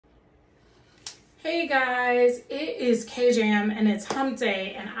Hey guys, it is KJM and it's hump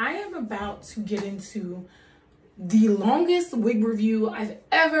day, and I am about to get into the longest wig review I've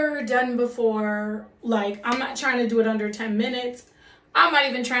ever done before. Like, I'm not trying to do it under 10 minutes. I'm not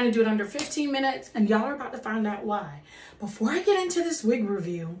even trying to do it under 15 minutes, and y'all are about to find out why. Before I get into this wig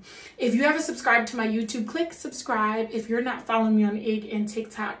review, if you haven't subscribed to my YouTube, click subscribe. If you're not following me on WIG and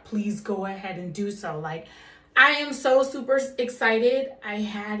TikTok, please go ahead and do so. Like, I am so super excited. I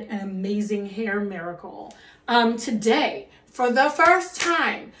had an amazing hair miracle. Today, for the first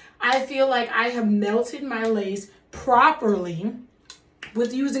time, I feel like I have melted my lace properly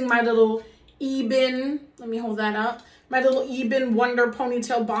with using my little Eben, let me hold that up, my little Eben Wonder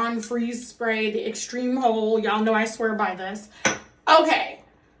Ponytail Bond Freeze Spray, the Extreme Hold. Y'all know I swear by this. Okay,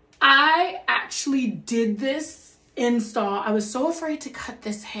 I actually did this install. I was so afraid to cut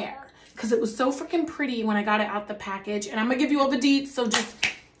this hair because it was so freaking pretty when I got it out the package. And I'm going to give you all the deets, so just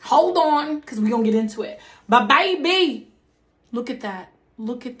hold on because we're going to get into it. But baby, look at that.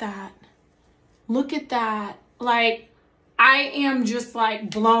 Look at that. Look at that. Like, I am just like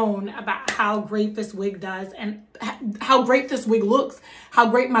blown about how great this wig does and how great this wig looks, how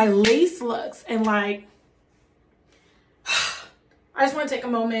great my lace looks. And like, I just want to take a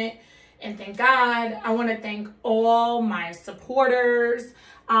moment and thank God. I want to thank all my supporters,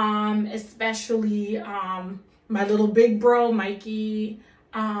 especially my little big bro, Mikey,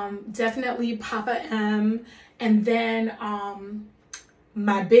 definitely Papa M, and then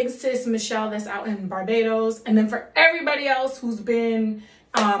my big sis, Michelle, that's out in Barbados. And then for everybody else who's been,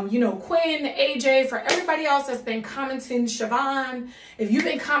 you know, Quinn, AJ, for everybody else that's been commenting, Siobhan, if you've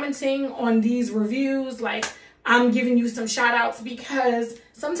been commenting on these reviews, like, I'm giving you some shout outs because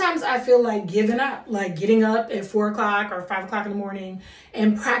sometimes I feel like giving up, like getting up at 4 o'clock or 5 o'clock in the morning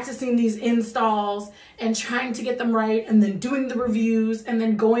and practicing these installs and trying to get them right and then doing the reviews and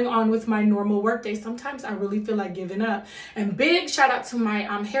then going on with my normal workday. Sometimes I really feel like giving up. And big shout out to my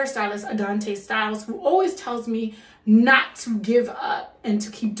hairstylist, Adante Styles, who always tells me not to give up and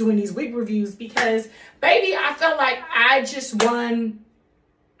to keep doing these wig reviews because, baby, I felt like I just won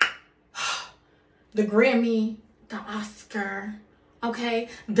the Grammy, the Oscar, okay,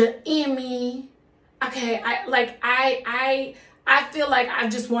 the Emmy, okay. I feel like I've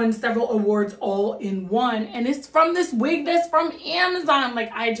just won several awards all in one, and it's from this wig that's from Amazon.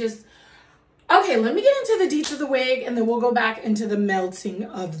 Like, okay, let me get into the deets of the wig, and then we'll go back into the melting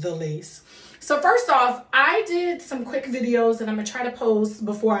of the lace. So first off, I did some quick videos that I'm gonna try to post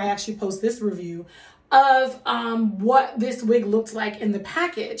before I actually post this review of what this wig looked like in the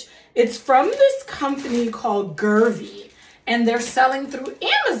package. It's from this company called Gervy, and they're selling through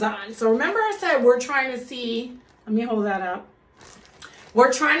Amazon. So remember I said we're trying to see, let me hold that up.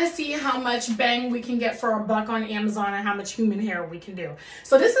 We're trying to see how much bang we can get for a buck on Amazon and how much human hair we can do.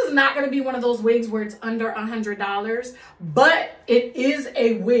 So this is not going to be one of those wigs where it's under $100, but it is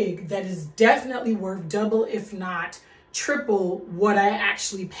a wig that is definitely worth double, if not triple, what I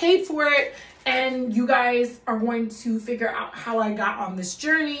actually paid for it. And you guys are going to figure out how I got on this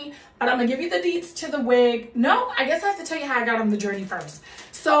journey, but I'm gonna give you the deets to the wig. No, I guess I have to tell you how I got on the journey first.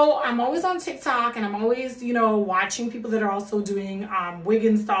 So I'm always on TikTok, and I'm always, you know, watching people that are also doing wig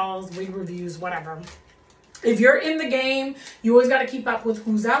installs, wig reviews, whatever. If you're in the game, you always got to keep up with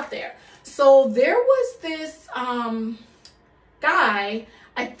who's out there. So there was this guy,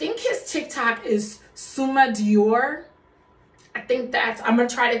 I think his TikTok is Suma Dior. I think I'm going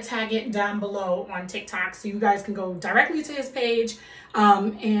to try to tag it down below on TikTok so you guys can go directly to his page,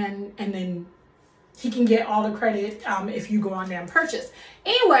 and then he can get all the credit if you go on there and purchase.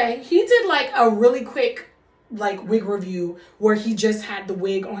 Anyway, he did like a really quick like wig review where he just had the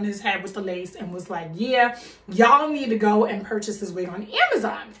wig on his head with the lace and was like, yeah, y'all need to go and purchase this wig on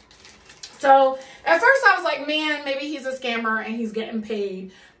Amazon. So at first I was like, man, maybe he's a scammer and he's getting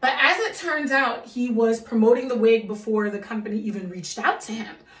paid. But as it turns out, he was promoting the wig before the company even reached out to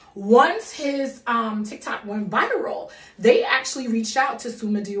him. Once his TikTok went viral, they actually reached out to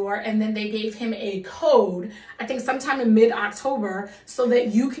Suma Dior, and then they gave him a code, I think sometime in mid-October, so that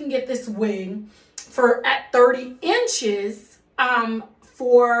you can get this wig for at 30 inches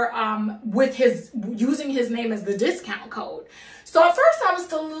with using his name as the discount code. So at first I was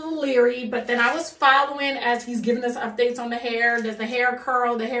still a little leery, but then I was following as he's giving us updates on the hair. Does the hair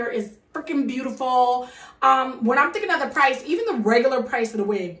curl? The hair is freaking beautiful. When I'm thinking of the price, even the regular price of the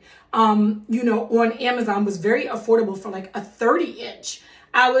wig, you know, on Amazon was very affordable for like a 30-inch.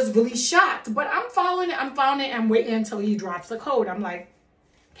 I was really shocked, but I'm following it. I'm waiting until he drops the code. I'm like,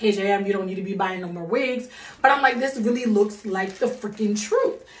 KJM, you don't need to be buying no more wigs. But I'm like, this really looks like the freaking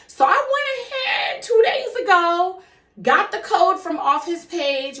truth. So I went ahead 2 days ago, got the code from off his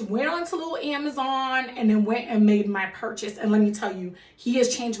page, went onto little Amazon, and then went and made my purchase. And let me tell you, he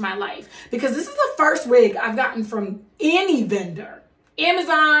has changed my life, because this is the first wig I've gotten from any vendor,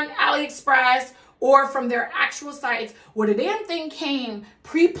 Amazon, AliExpress, or from their actual sites, where the damn thing came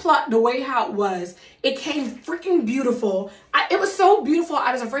pre-plucked the way how it was. It came freaking beautiful. It was so beautiful,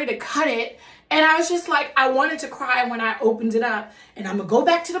 I was afraid to cut it. And I was just like, I wanted to cry when I opened it up. And I'm gonna go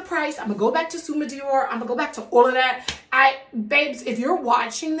back to the price. I'm gonna go back to Suma Dior. I'm gonna go back to all of that. Babes, if you're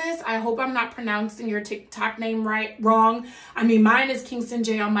watching this, I hope I'm not pronouncing your TikTok name wrong. I mean, mine is Kingston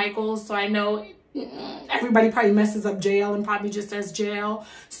JL Michaels, so I know everybody probably messes up JL and probably just says JL.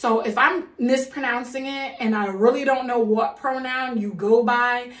 So if I'm mispronouncing it and I really don't know what pronoun you go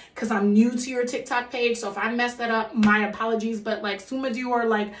by, because I'm new to your TikTok page, so if I mess that up, my apologies. But like Suma Dior,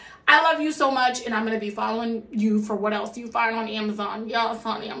 like, I love you so much, and I'm going to be following you for what else you find on Amazon. Yes,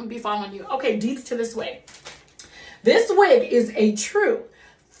 honey, I'm going to be following you. Okay, deets to this wig. This wig is a true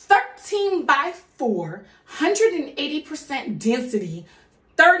 13 by 4, 180% density,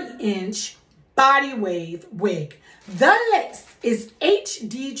 30-inch body wave wig. The lace is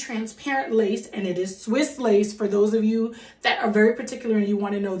HD transparent lace, and it is Swiss lace. For those of you that are very particular and you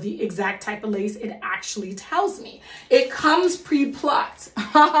want to know the exact type of lace, it actually tells me. It comes pre-plucked.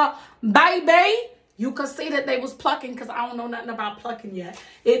 Baby, you could say that they was plucking, because I don't know nothing about plucking yet.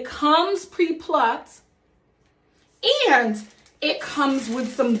 It comes pre-plucked, and it comes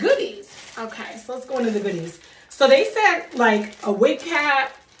with some goodies. Okay, so let's go into the goodies. So they sent like a wig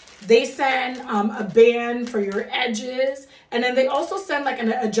cap. They send a band for your edges, and then they also send like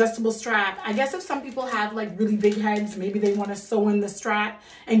an adjustable strap. I guess if some people have like really big heads, maybe they want to sew in the strap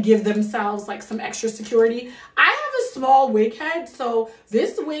and give themselves like some extra security. I have a small wig head, so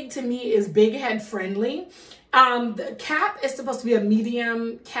this wig to me is big head friendly. The cap is supposed to be a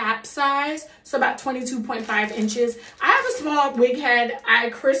medium cap size, so about 22.5 inches. I have a small wig head. I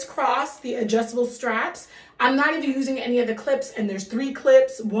crisscross the adjustable straps. I'm not even using any of the clips, and there's 3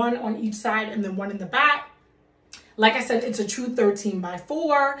 clips, 1 on each side and then 1 in the back. Like I said, it's a true 13 by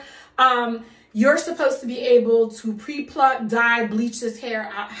 4. You're supposed to be able to pre-pluck, dye, bleach this hair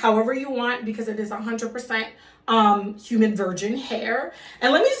out however you want, because it is 100% human virgin hair.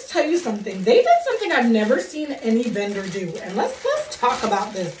 And let me just tell you something. They did something I've never seen any vendor do. And let's talk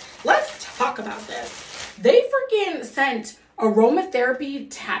about this. Let's talk about this. They freaking sent aromatherapy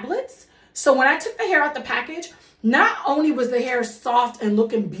tablets. So when I took the hair out the package, not only was the hair soft and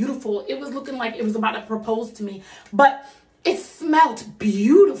looking beautiful, it was looking like it was about to propose to me, but it smelled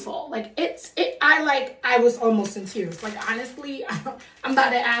beautiful. Like I was almost in tears. Like, honestly, I'm about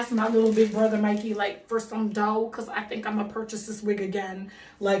to ask my little big brother Mikey, like, for some dough, because I think I'm gonna purchase this wig again,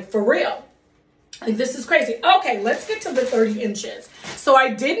 like, for real. Like, this is crazy. Okay, let's get to the 30 inches. So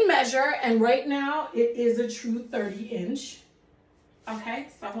I did measure, and right now it is a true 30 inch. Okay,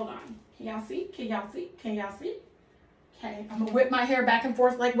 so hold on. Can y'all see? Can y'all see? Can y'all see? Okay, I'm gonna whip my hair back and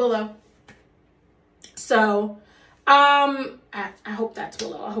forth like Willow. So, I hope that's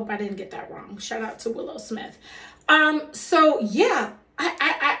Willow. I hope I didn't get that wrong. Shout out to Willow Smith. So yeah,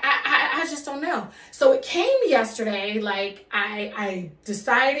 I just don't know. So it came yesterday. Like, I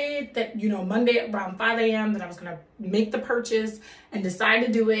decided that, you know, Monday around 5 a.m. that I was gonna make the purchase and decide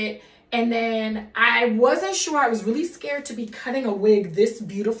to do it. And then I wasn't sure. I was really scared to be cutting a wig this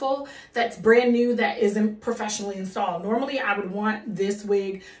beautiful, that's brand new, that isn't professionally installed. Normally, I would want this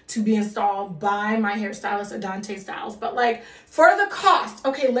wig to be installed by my hairstylist, Adante Styles. But like, for the cost,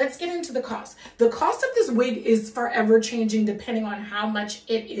 okay, let's get into the cost. The cost of this wig is forever changing depending on how much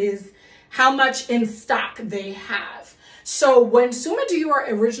it is, how much in stock they have. So when Suma Dior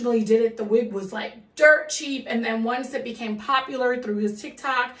originally did it, the wig was like dirt cheap. And then once it became popular through his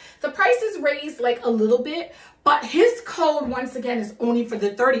TikTok, the prices raised like a little bit. But his code, once again, is only for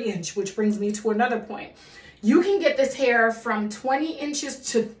the 30 inch, which brings me to another point. You can get this hair from 20 inches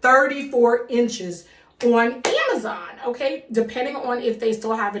to 34 inches on Amazon, okay? Depending on if they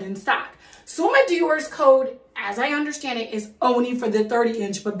still have it in stock. Suma Dior's code, as I understand it, is only for the 30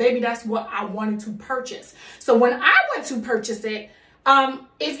 inch, but baby, that's what I wanted to purchase. So when I went to purchase it,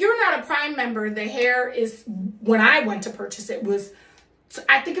 if you're not a Prime member, the hair is, when I went to purchase it, was,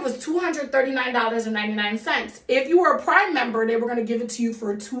 I think it was $239.99. If you were a Prime member, they were going to give it to you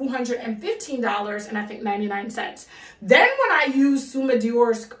for $215 and I think 99¢. Then when I used Suma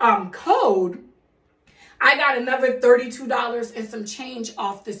Dior's code, I got another $32 and some change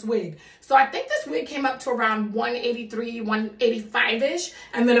off this wig. So I think this wig came up to around $183, $185-ish.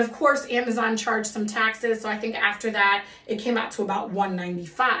 And then of course, Amazon charged some taxes. So I think after that, it came out to about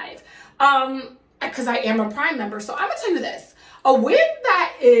 $195. Because I am a Prime member. So I'm gonna tell you this. A wig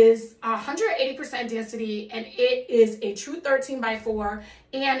that is 180% density and it is a true 13x4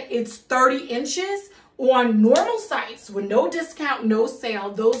 and it's 30 inches on normal sites with no discount, no sale,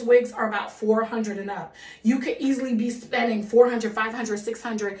 those wigs are about $400 and up. You could easily be spending $400, $500,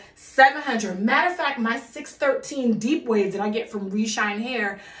 $600, $700. Matter of fact, my 613 deep wave that I get from Reshine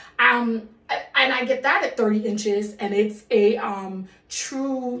Hair, and I get that at 30 inches and it's a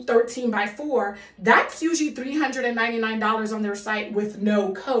true 13x4. That's usually $399 on their site with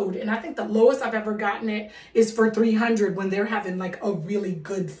no code. And I think the lowest I've ever gotten it is for $300 when they're having like a really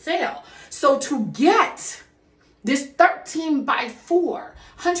good sale. So to get this 13x4,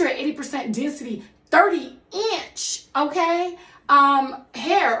 180% density, 30 inch, okay,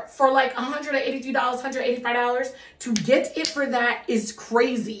 hair for like $183, $185, to get it for that is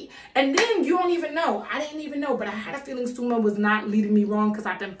crazy. And then you don't even know, I didn't even know, but I had a feeling Suma was not leading me wrong because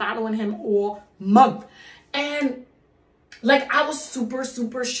I've been following him all month. And like, I was super,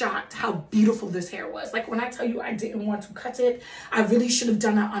 super shocked how beautiful this hair was. Like, when I tell you I didn't want to cut it, I really should have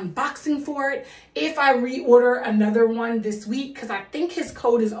done an unboxing for it. If I reorder another one this week, because I think his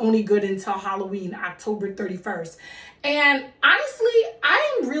code is only good until Halloween, October 31st. And honestly,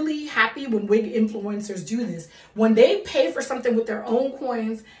 I am really happy when wig influencers do this. When they pay for something with their own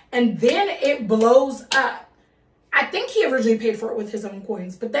coins and then it blows up. I think he originally paid for it with his own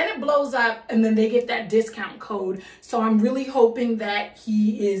coins, but then it blows up and then they get that discount code. So I'm really hoping that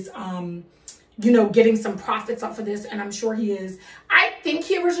he is, you know, getting some profits off of this, and I'm sure he is. I think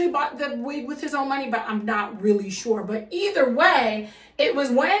he originally bought the wig with his own money, but I'm not really sure. But either way, it was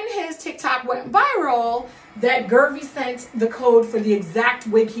when his TikTok went viral that Gervy sent the code for the exact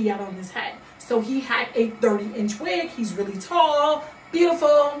wig he had on his head. So he had a 30-inch wig. He's really tall,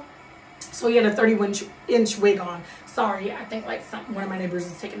 beautiful. So he had a 31-inch wig on. Sorry, I think like one of my neighbors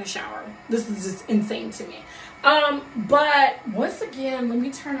is taking a shower. This is just insane to me. But once again, let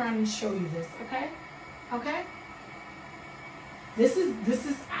me turn around and show you this, okay? Okay? This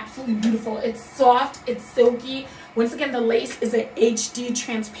is absolutely beautiful. It's soft, it's silky. Once again, the lace is an HD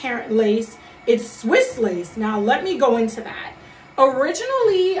transparent lace. It's Swiss lace. Now, let me go into that.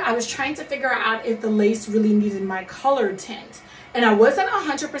 Originally, I was trying to figure out if the lace really needed my color tint. And I wasn't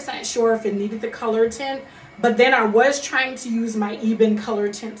 100% sure if it needed the color tint, but then I was trying to use my Eben color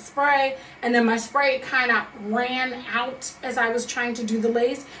tint spray, and then my spray kind of ran out as I was trying to do the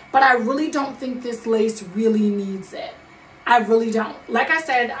lace, but I really don't think this lace really needs it. I really don't. Like I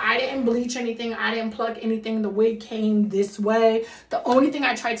said, I didn't bleach anything. I didn't plug anything. The wig came this way. The only thing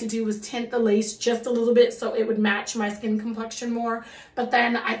I tried to do was tint the lace just a little bit so it would match my skin complexion more. But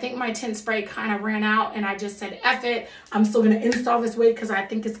then I think my tint spray kind of ran out and I just said, F it. I'm still going to install this wig because I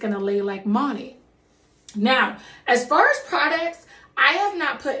think it's going to lay like money. Now, as far as products, I have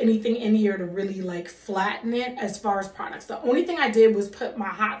not put anything in here to really like flatten it as far as products. The only thing I did was put my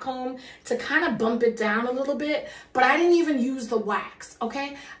hot comb to kind of bump it down a little bit, but I didn't even use the wax,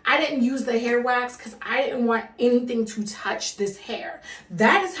 okay? I didn't use the hair wax because I didn't want anything to touch this hair.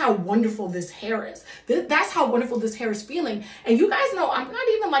 That is how wonderful this hair is. That's how wonderful this hair is feeling. And you guys know I'm not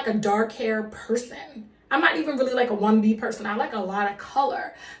even like a dark hair person. I'm not even really like a 1B person. I like a lot of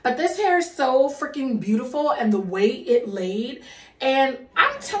color. But this hair is so freaking beautiful and the way it laid. And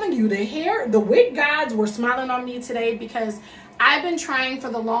I'm telling you, the wig gods were smiling on me today because I've been trying for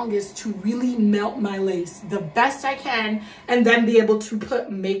the longest to really melt my lace the best I can and then be able to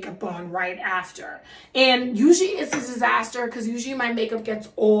put makeup on right after. And usually it's a disaster because usually my makeup gets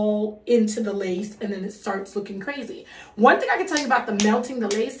all into the lace and then it starts looking crazy. One thing I can tell you about the melting the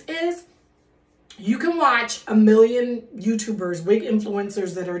lace is you can watch a million YouTubers, wig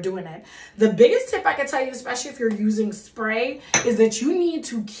influencers that are doing it. The biggest tip I can tell you, especially if you're using spray, is that you need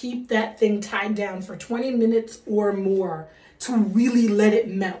to keep that thing tied down for 20 minutes or more to really let it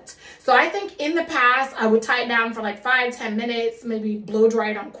melt. So I think in the past, I would tie it down for like 5-10 minutes, maybe blow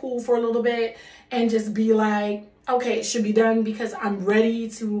dry it on cool for a little bit and just be like, okay, it should be done because I'm ready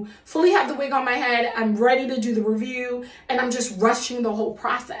to fully have the wig on my head. I'm ready to do the review and I'm just rushing the whole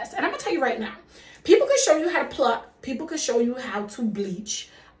process. And I'm gonna tell you right now, people can show you how to pluck, people can show you how to bleach,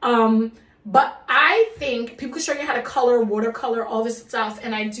 but I think people can show you how to color, watercolor, all this stuff,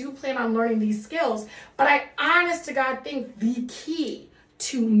 and I do plan on learning these skills, but I honest to God think the key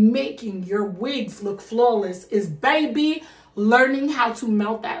to making your wigs look flawless is, baby, learning how to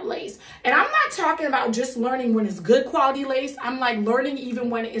melt that lace. And I'm not talking about just learning when it's good quality lace. I'm like learning even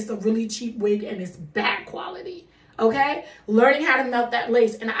when it's a really cheap wig and it's bad quality. Okay, learning how to melt that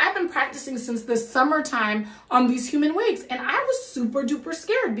lace. And I've been practicing since the summertime on these human wigs. And I was super duper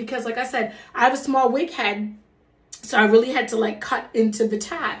scared because, like I said, I have a small wig head So I really had to like cut into the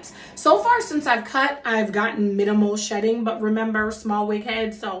tabs. So far since I've cut, I've gotten minimal shedding, but remember, small wig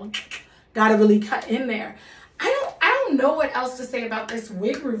head, so gotta really cut in there. I don't know what else to say about this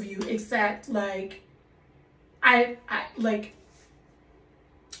wig review except like I like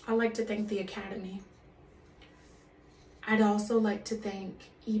to thank the Academy. I'd also like to thank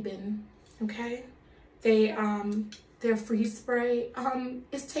Eben, okay? Their freeze spray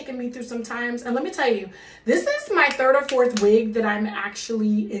is taking me through some times. And let me tell you, this is my 3rd or 4th wig that I'm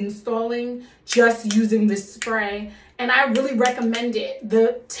actually installing just using this spray. And I really recommend it.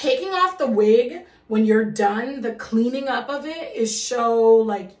 The taking off the wig when you're done, the cleaning up of it is so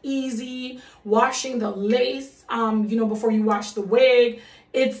like easy. Washing the lace, you know, before you wash the wig,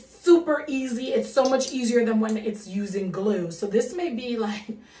 it's super easy. It's so much easier than when it's using glue. So this may be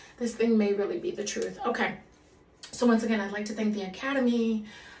like, this thing may really be the truth. Okay. So once again, I'd like to thank the Academy.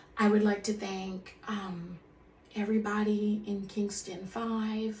 I would like to thank everybody in Kingston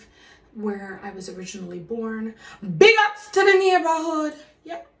 5, where I was originally born. Big ups to the neighborhood.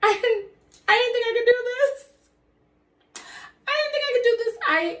 Yeah, I didn't think I could do this.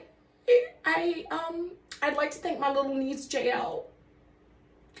 I'd like to thank my little niece JL,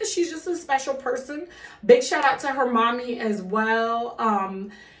 because she's just a special person. Big shout out to her mommy as well.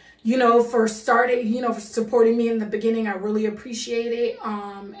 You know, for supporting me in the beginning. I really appreciate it.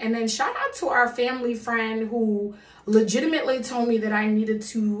 And then shout out to our family friend who legitimately told me that I needed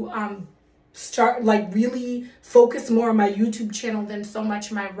to start like really focus more on my YouTube channel than so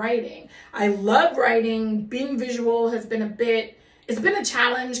much my writing. I love writing. Being visual has been it's been a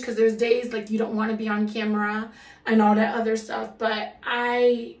challenge because there's days like you don't want to be on camera and all that other stuff. But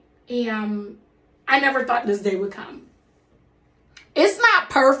I never thought this day would come. It's not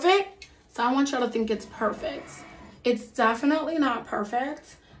perfect, so I want y'all to think it's perfect. It's definitely not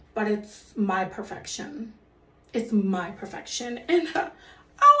perfect, but it's my perfection. It's my perfection, and I want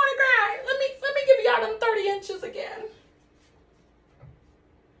to cry. Let me give y'all them 30 inches again.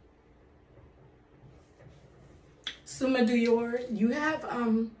 Suma Dior,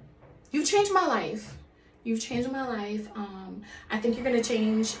 you changed my life. You've changed my life. I think you're going to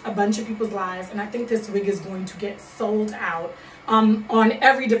change a bunch of people's lives. And I think this wig is going to get sold out on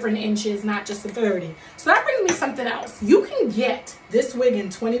every different inches, not just the 30. So that brings me something else. You can get this wig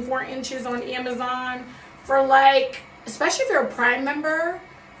in 24 inches on Amazon for like, especially if you're a Prime member,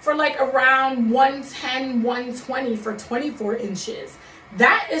 for like around $110, $120 for 24 inches.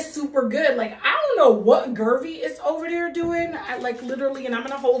 That is super good. Like, I don't know what Gervie is over there doing. I like literally, and I'm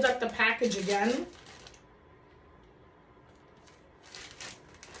going to hold up the package again.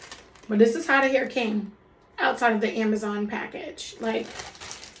 But this is how the hair came outside of the Amazon package. Like,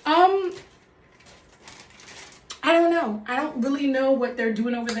 I don't know. I don't really know what they're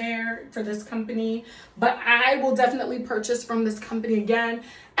doing over there for this company, but I will definitely purchase from this company again. And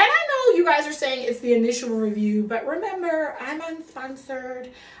I know you guys are saying it's the initial review, but remember, I'm unsponsored.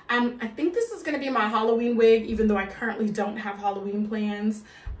 I think this is going to be my Halloween wig, even though I currently don't have Halloween plans.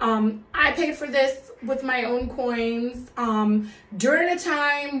 I paid for this with my own coins during a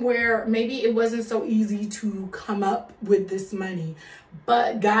time where maybe it wasn't so easy to come up with this money,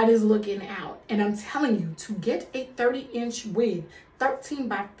 but God is looking out. And I'm telling you, to get a 30-inch wig, 13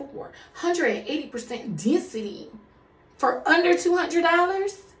 by 4, 180% density for under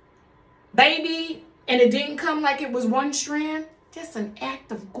 $200, baby, and it didn't come like it was one strand, that's an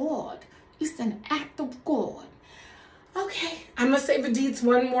act of God. It's an act of God. Okay, I'm gonna say the deets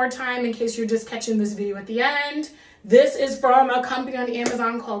one more time in case you're just catching this video at the end. This is from a company on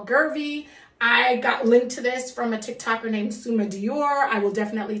Amazon called Gervie. I got linked to this from a TikToker named Suma Dior. I will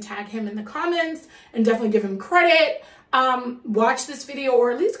definitely tag him in the comments and definitely give him credit. Watch this video,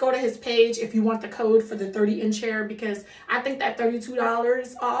 or at least go to his page if you want the code for the 30-inch hair, because I think that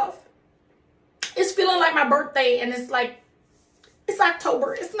 $32 off is feeling like my birthday, and it's like, it's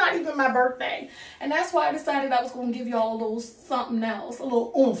October. It's not even my birthday. And that's why I decided I was going to give y'all a little something else, a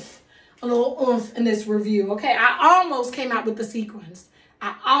little oomph in this review. Okay, I almost came out with the sequins.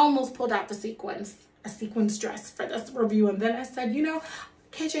 I almost pulled out the sequins, a sequins dress for this review. And then I said, you know,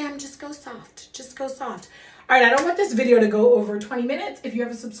 KJM, just go soft. Just go soft. All right, I don't want this video to go over 20 minutes. If you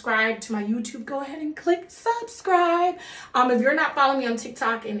haven't subscribed to my YouTube, go ahead and click subscribe. If you're not following me on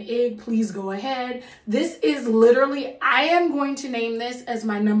TikTok and IG, please go ahead. This is literally, I am going to name this as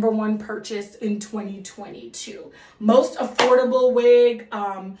my #1 purchase in 2022. Most affordable wig,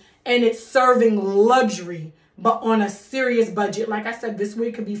 and it's serving luxury, but on a serious budget. Like I said, this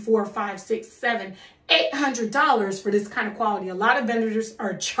wig could be $400, $500, $600, $700, $800 for this kind of quality. A lot of vendors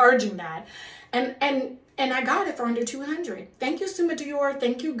are charging that. And and I got it for under 200. Thank you, Suma Dior.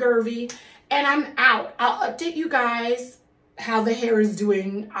 Thank you, Gervy. And I'm out. I'll update you guys how the hair is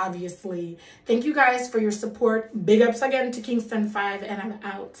doing, obviously. Thank you guys for your support. Big ups again to Kingston 5, and I'm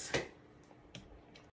out.